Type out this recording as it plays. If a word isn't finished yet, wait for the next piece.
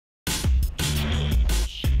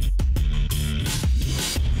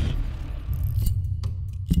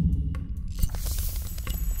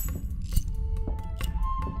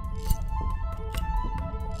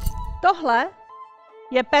Tohle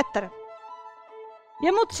je Petr.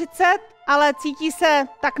 Je mu 30, ale cítí se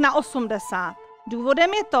tak na 80.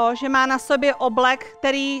 Důvodem je to, že má na sobě oblek,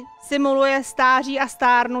 který simuluje stáří a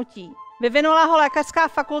stárnutí. Vyvinula ho lékařská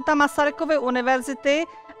fakulta Masarykovy univerzity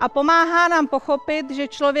a pomáhá nám pochopit, že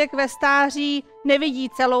člověk ve stáří nevidí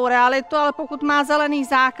celou realitu, ale pokud má zelený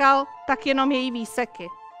zákal, tak jenom její výseky.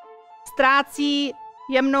 Ztrácí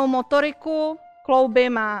jemnou motoriku, klouby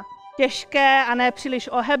má těžké a ne příliš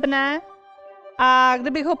ohebné a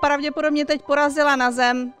kdybych ho pravděpodobně teď porazila na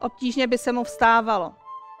zem, obtížně by se mu vstávalo.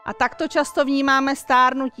 A takto často vnímáme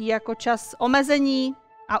stárnutí jako čas omezení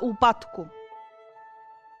a úpadku.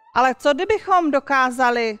 Ale co kdybychom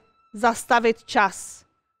dokázali zastavit čas?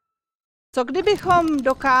 Co kdybychom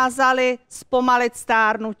dokázali zpomalit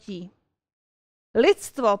stárnutí?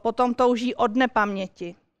 Lidstvo potom touží od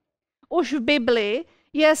nepaměti. Už v Bibli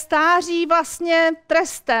je stáří vlastně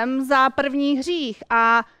trestem za první hřích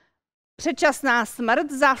a předčasná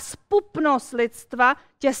smrt za vzpupnost lidstva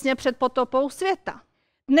těsně před potopou světa.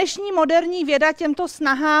 Dnešní moderní věda těmto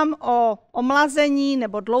snahám o omlazení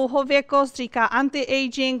nebo dlouhověkost říká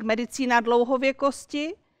anti-aging, medicína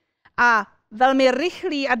dlouhověkosti a velmi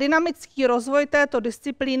rychlý a dynamický rozvoj této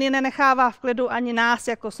disciplíny nenechává v klidu ani nás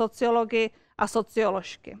jako sociology a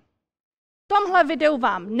socioložky. V tomhle videu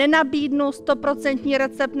vám nenabídnu 100%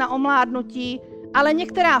 recept na omládnutí, ale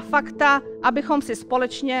některá fakta, abychom si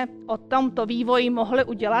společně o tomto vývoji mohli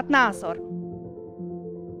udělat názor.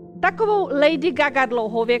 Takovou Lady Gaga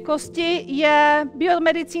dlouhověkosti je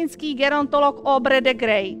biomedicínský gerontolog Aubrey de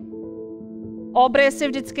Grey. Aubrey si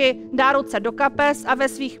vždycky dá ruce do kapes a ve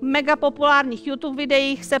svých megapopulárních YouTube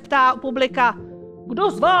videích se ptá u publika: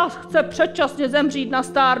 kdo z vás chce předčasně zemřít na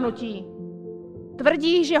stárnutí?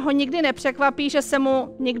 Tvrdí, že ho nikdy nepřekvapí, že se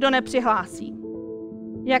mu nikdo nepřihlásí.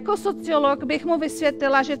 Jako sociolog bych mu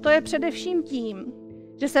vysvětlila, že to je především tím,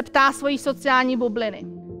 že se ptá svojí sociální bubliny.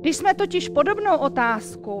 Když jsme totiž podobnou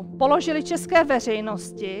otázku položili české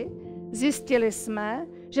veřejnosti, zjistili jsme,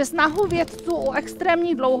 že snahu vědců o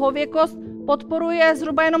extrémní dlouhověkost podporuje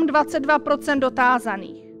zhruba jenom 22%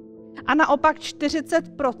 dotázaných. A naopak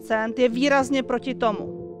 40% je výrazně proti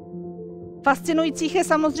tomu. Fascinujících je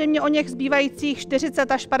samozřejmě o něch zbývajících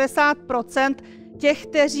 40 až 50% těch,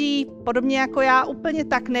 kteří, podobně jako já, úplně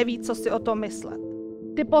tak neví, co si o tom myslet.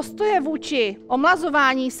 Ty postoje vůči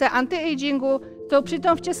omlazování se, anti-agingu, jsou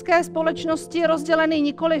přitom v české společnosti rozděleny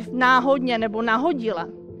nikoliv náhodně nebo nahodile,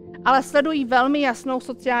 ale sledují velmi jasnou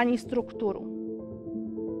sociální strukturu.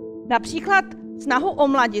 Například snahu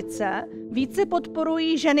omladit se více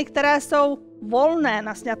podporují ženy, které jsou volné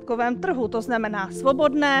na sňatkovém trhu, to znamená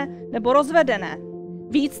svobodné nebo rozvedené.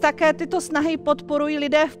 Víc také tyto snahy podporují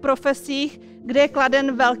lidé v profesích, kde je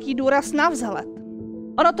kladen velký důraz na vzhled.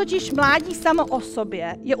 Ono totiž mládí samo o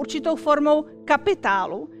sobě je určitou formou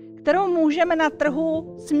kapitálu, kterou můžeme na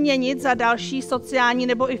trhu směnit za další sociální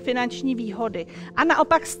nebo i finanční výhody. A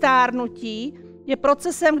naopak stárnutí je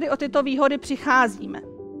procesem, kdy o tyto výhody přicházíme.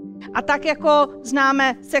 A tak jako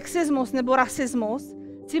známe sexismus nebo rasismus,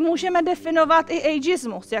 si můžeme definovat i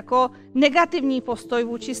ageismus jako negativní postoj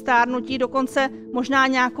vůči stárnutí, dokonce možná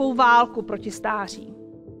nějakou válku proti stáří.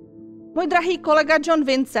 Můj drahý kolega John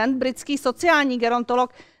Vincent, britský sociální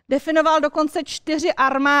gerontolog, definoval dokonce 4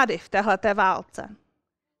 armády v téhleté válce.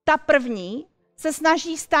 Ta první se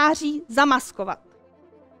snaží stáří zamaskovat.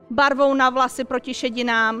 Barvou na vlasy proti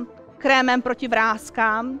šedinám, krémem proti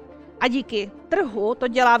vráskám a díky trhu to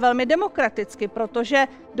dělá velmi demokraticky, protože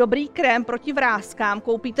dobrý krém proti vráskám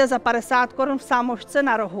koupíte za 50 korun v sámošce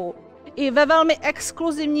na rohu i ve velmi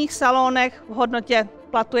exkluzivních salonech v hodnotě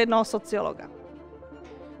platu jednoho sociologa.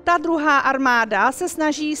 Ta druhá armáda se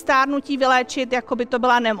snaží stárnutí vyléčit, jako by to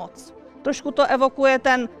byla nemoc. Trošku to evokuje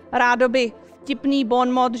ten rádoby vtipný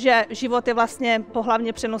bonmot, že život je vlastně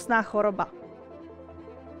pohlavně přenosná choroba.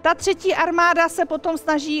 Ta třetí armáda se potom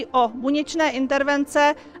snaží o buněčné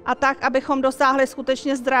intervence a tak, abychom dosáhli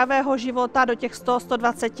skutečně zdravého života do těch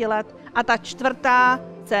 100–120 let. A ta čtvrtá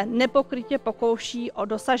se nepokrytě pokouší o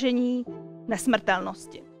dosažení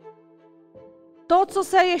nesmrtelnosti. To, co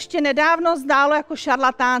se ještě nedávno zdálo jako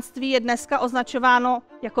šarlatánství, je dneska označováno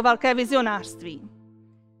jako velké vizionářství.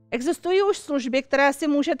 Existují už služby, které si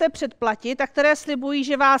můžete předplatit a které slibují,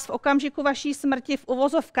 že vás v okamžiku vaší smrti v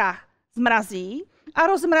uvozovkách zmrazí a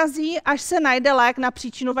rozmrazí, až se najde lék na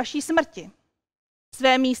příčinu vaší smrti.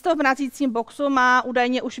 Své místo v mrazícím boxu má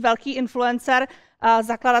údajně už velký influencer,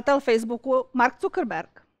 zakladatel Facebooku Mark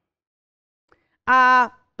Zuckerberg.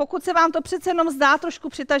 A pokud se vám to přece jenom zdá trošku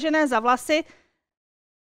přitažené za vlasy,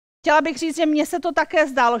 chtěla bych říct, že mně se to také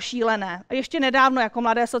zdálo šílené, ještě nedávno jako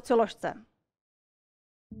mladé socioložce.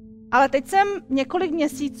 Ale teď jsem několik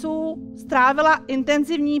měsíců strávila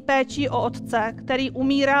intenzivní péčí o otce, který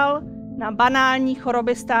umíral na banální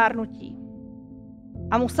choroby stárnutí.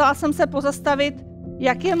 A musela jsem se pozastavit,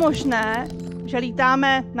 jak je možné, že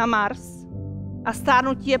lítáme na Mars a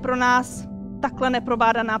stárnutí je pro nás takhle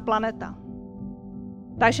neprobádaná planeta.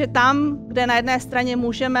 Takže tam, kde na jedné straně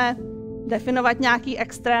můžeme definovat nějaký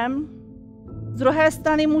extrém, z druhé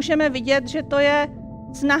strany můžeme vidět, že to je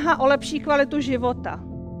snaha o lepší kvalitu života.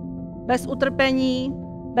 Bez utrpení,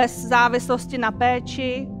 bez závislosti na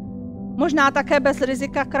péči, možná také bez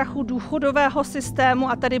rizika krachu důchodového systému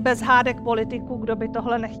a tedy bez hádek politiků, kdo by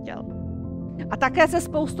tohle nechtěl. A také se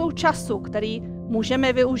spoustou času, který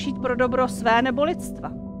můžeme využít pro dobro své nebo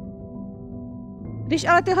lidstva. Když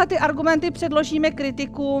ale tyhle argumenty předložíme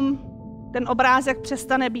kritikům, ten obrázek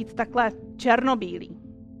přestane být takhle černobílý.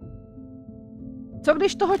 Co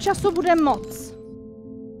když toho času bude moc?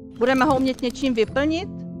 Budeme ho umět něčím vyplnit?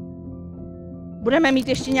 Budeme mít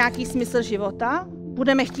ještě nějaký smysl života?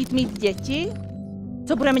 Budeme chtít mít děti?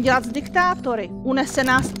 Co budeme dělat s diktátory? Unese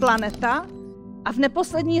nás planeta? A v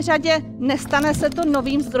neposlední řadě nestane se to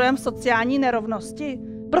novým zdrojem sociální nerovnosti?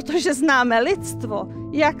 Protože známe lidstvo,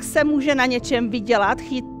 jak se může na něčem vydělat,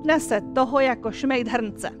 chytne se toho jako šmejd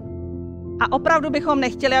hrnce. A opravdu bychom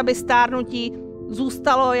nechtěli, aby stárnutí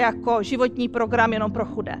zůstalo jako životní program jenom pro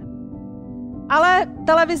chudé. Ale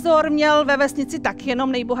televizor měl ve vesnici taky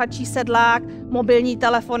jenom nejbohatší sedlák, mobilní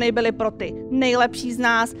telefony byly pro ty nejlepší z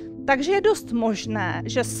nás, takže je dost možné,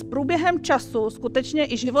 že s průběhem času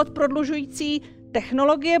skutečně i život prodlužující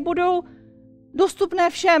technologie budou dostupné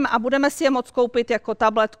všem a budeme si je moct koupit jako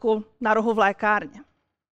tabletku na rohu v lékárně.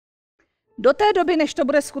 Do té doby, než to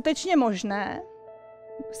bude skutečně možné,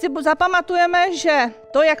 si zapamatujeme, že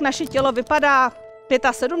to, jak naše tělo vypadá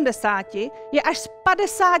 75, je až z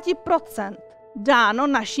 50% dáno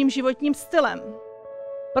naším životním stylem.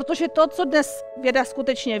 Protože to, co dnes věda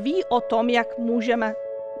skutečně ví o tom, jak můžeme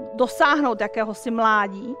dosáhnout jakéhosi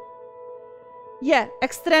mládí, je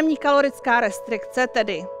extrémní kalorická restrikce,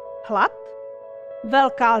 tedy hlad,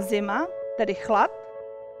 velká zima, tedy chlad,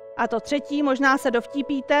 a to třetí, možná se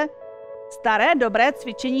dovtípíte, staré dobré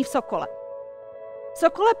cvičení v sokole.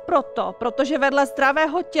 Sokole protože vedle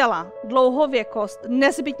zdravého těla dlouhověkost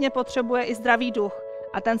nezbytně potřebuje i zdravý duch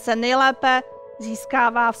a ten se nejlépe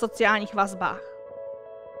získává v sociálních vazbách.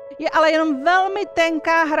 Je ale jenom velmi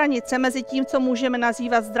tenká hranice mezi tím, co můžeme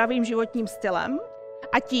nazývat zdravým životním stylem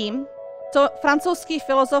a tím, co francouzský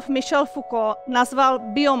filozof Michel Foucault nazval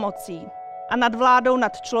biomocí a nadvládou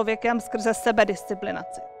nad člověkem skrze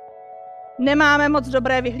sebedisciplinaci. Nemáme moc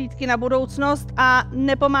dobré vyhlídky na budoucnost a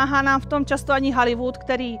nepomáhá nám v tom často ani Hollywood,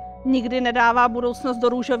 který nikdy nedává budoucnost do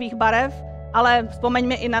růžových barev, ale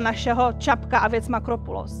vzpomeňme i na našeho Čapka a věc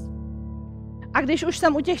Makropulos. A když už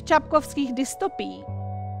jsem u těch čapkovských dystopií,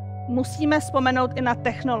 musíme vzpomenout i na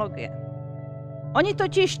technologie. Oni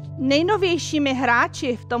totiž nejnovějšími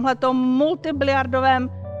hráči v tomhletom multibiliardovém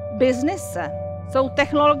biznise jsou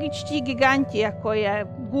technologičtí giganti, jako je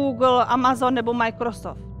Google, Amazon nebo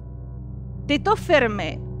Microsoft. Tyto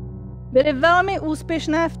firmy byly velmi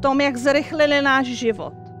úspěšné v tom, jak zrychlily náš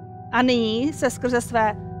život. A nyní se skrze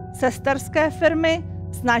své sesterské firmy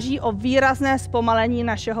snaží o výrazné zpomalení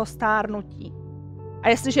našeho stárnutí. A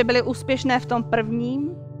jestliže byly úspěšné v tom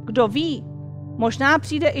prvním, kdo ví, možná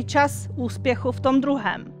přijde i čas úspěchu v tom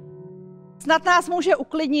druhém. Snad nás může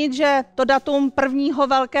uklidnit, že to datum prvního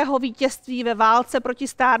velkého vítězství ve válce proti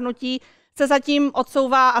stárnutí se zatím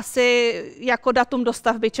odsouvá asi jako datum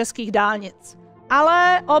dostavby českých dálnic.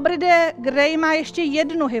 Ale Aubrey Gray má ještě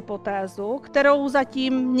jednu hypotézu, kterou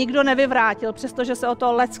zatím nikdo nevyvrátil, přestože se o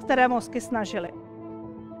to leckteré mozky snažili.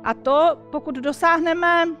 A to, pokud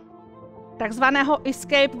dosáhneme takzvaného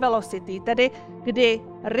escape velocity, tedy kdy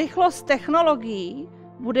rychlost technologií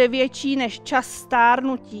bude větší než čas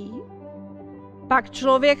stárnutí, pak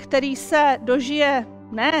člověk, který se dožije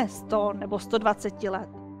ne 100 nebo 120 let,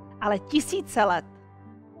 ale tisíce let,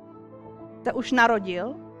 se už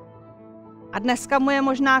narodil a dneska mu je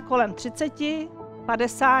možná kolem 30,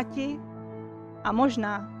 50 a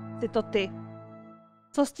možná si to ty.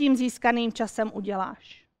 Co s tím získaným časem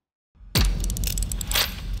uděláš?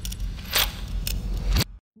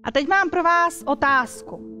 A teď mám pro vás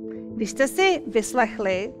otázku. Když jste si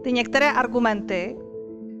vyslechli ty některé argumenty,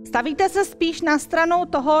 stavíte se spíš na stranu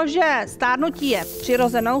toho, že stárnutí je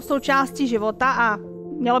přirozenou součástí života a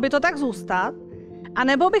mělo by to tak zůstat,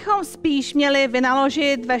 anebo bychom spíš měli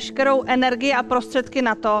vynaložit veškerou energii a prostředky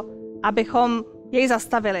na to, abychom jej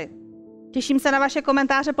zastavili? Těším se na vaše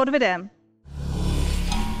komentáře pod videem.